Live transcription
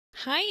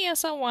Hi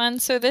ESL1.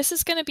 So this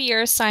is going to be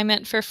your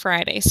assignment for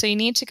Friday. So you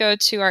need to go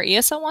to our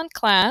ESL1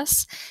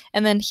 class,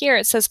 and then here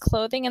it says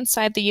Clothing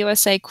Inside the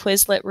USA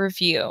Quizlet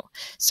Review.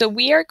 So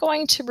we are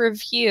going to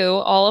review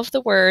all of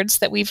the words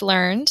that we've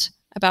learned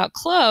about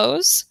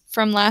clothes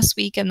from last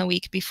week and the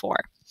week before.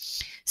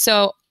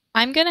 So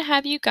I'm going to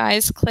have you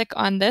guys click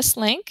on this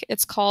link.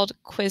 It's called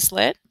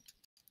Quizlet,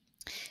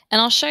 and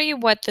I'll show you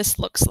what this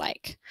looks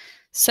like.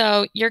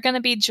 So you're going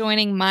to be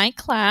joining my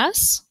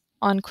class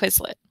on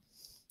Quizlet.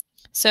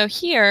 So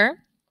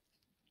here,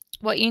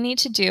 what you need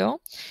to do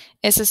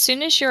is as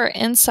soon as you're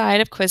inside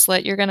of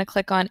Quizlet, you're going to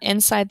click on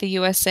Inside the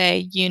USA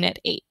Unit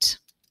 8.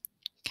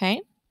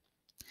 Okay?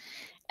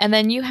 And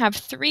then you have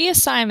 3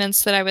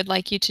 assignments that I would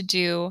like you to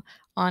do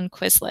on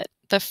Quizlet.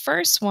 The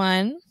first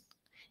one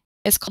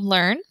is called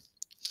Learn.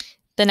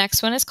 The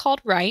next one is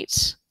called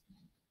Write.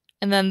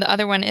 And then the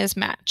other one is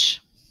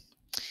Match.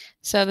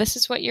 So this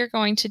is what you're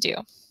going to do.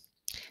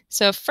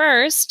 So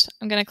first,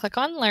 I'm going to click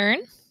on Learn.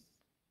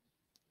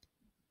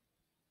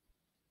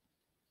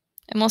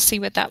 And we'll see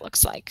what that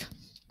looks like.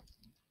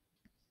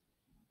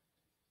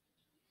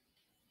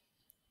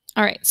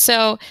 All right,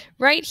 so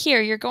right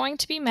here, you're going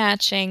to be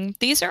matching.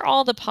 These are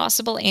all the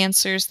possible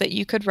answers that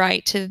you could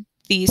write to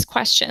these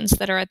questions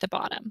that are at the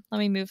bottom. Let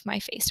me move my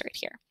face right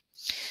here.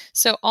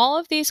 So all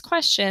of these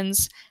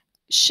questions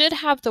should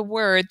have the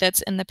word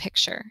that's in the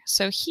picture.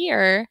 So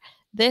here,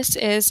 this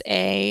is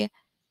a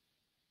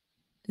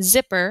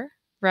zipper,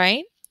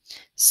 right?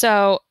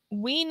 So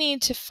we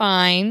need to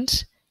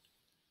find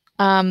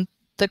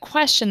the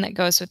question that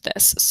goes with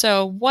this.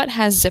 So what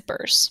has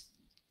zippers?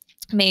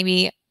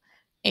 Maybe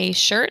a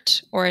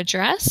shirt or a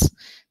dress.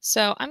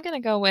 So I'm going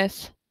to go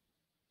with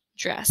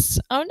dress.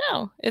 Oh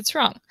no, it's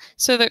wrong.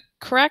 So the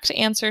correct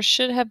answer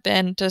should have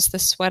been, does the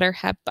sweater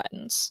have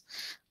buttons?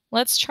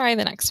 Let's try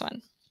the next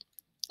one.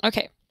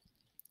 Okay,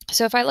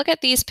 so if I look at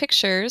these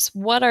pictures,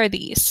 what are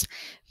these?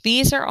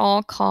 These are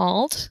all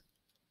called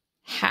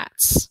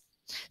hats.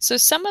 So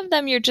some of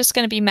them you're just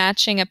going to be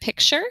matching a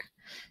picture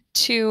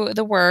to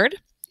the word.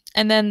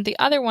 And then the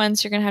other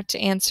ones you're going to have to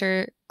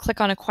answer, click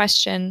on a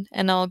question,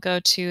 and I'll go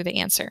to the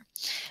answer.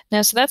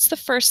 Now, so that's the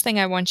first thing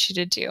I want you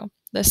to do.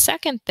 The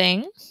second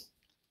thing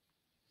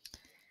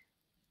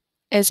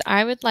is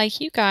I would like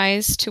you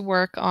guys to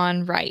work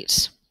on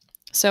write.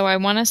 So I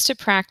want us to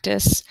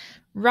practice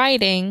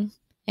writing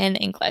in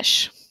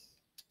English.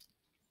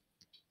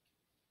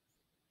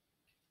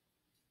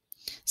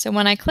 So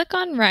when I click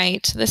on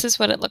write, this is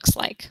what it looks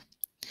like.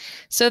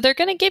 So they're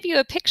going to give you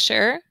a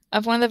picture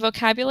of one of the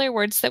vocabulary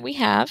words that we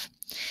have,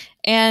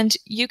 and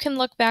you can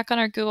look back on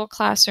our Google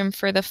Classroom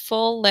for the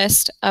full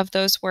list of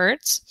those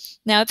words.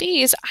 Now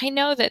these, I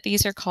know that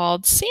these are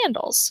called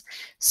sandals,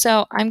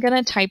 so I'm going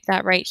to type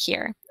that right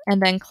here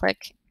and then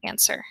click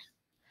answer.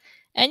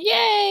 And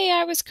yay,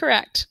 I was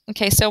correct.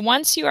 Okay, so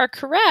once you are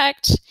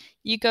correct,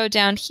 you go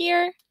down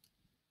here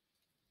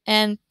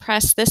and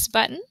press this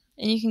button,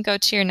 and you can go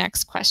to your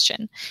next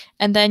question,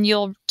 and then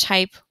you'll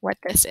type what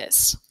this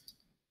is.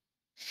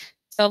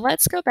 So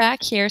let's go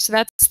back here. So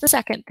that's the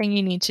second thing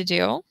you need to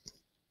do.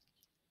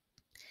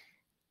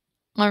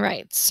 All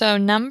right, so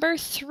number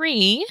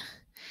 3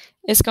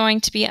 is going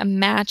to be a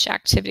match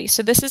activity.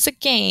 So this is a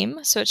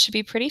game, so it should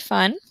be pretty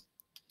fun.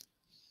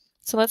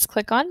 So let's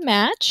click on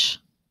match.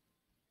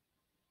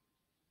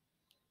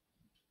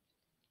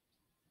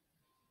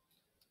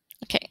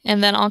 Okay,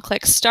 and then I'll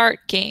click start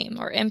game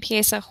or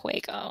empieza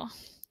juego.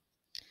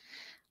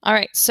 All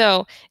right,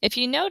 so if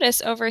you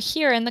notice over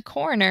here in the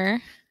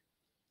corner,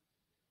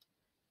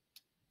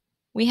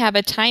 we have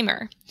a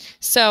timer.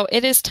 So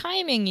it is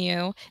timing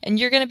you, and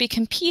you're going to be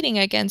competing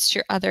against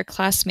your other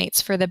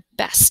classmates for the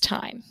best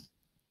time.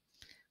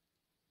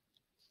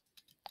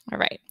 All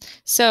right,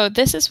 so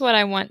this is what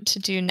I want to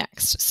do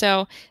next.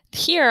 So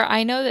here,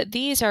 I know that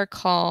these are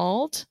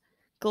called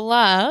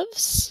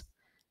gloves.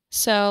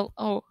 So,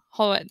 oh,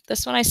 hold on,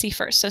 this one I see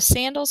first. So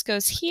sandals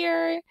goes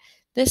here.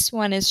 This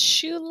one is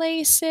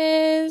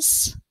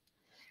shoelaces.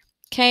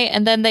 Okay,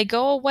 and then they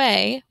go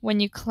away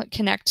when you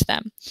connect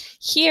them.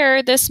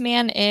 Here, this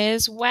man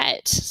is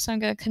wet, so I'm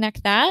going to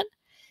connect that.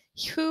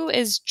 Who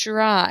is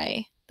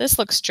dry? This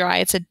looks dry.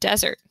 It's a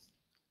desert.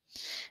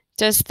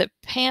 Does the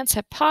pants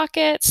have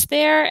pockets?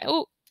 There.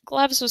 Oh,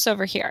 gloves was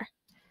over here.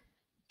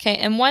 Okay,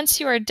 and once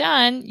you are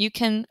done, you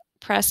can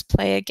press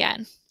play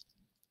again.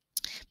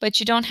 But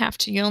you don't have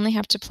to. You only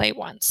have to play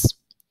once.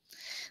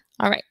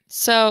 All right,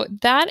 so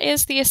that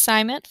is the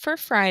assignment for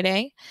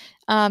Friday.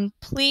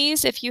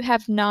 Please, if you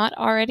have not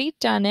already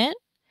done it,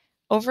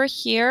 over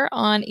here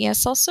on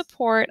ESL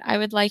Support, I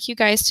would like you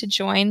guys to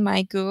join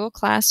my Google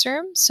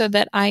Classroom so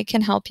that I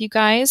can help you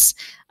guys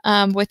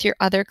with your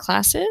other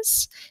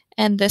classes.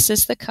 And this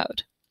is the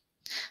code.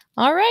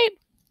 All right,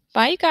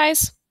 bye you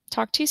guys.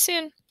 Talk to you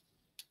soon.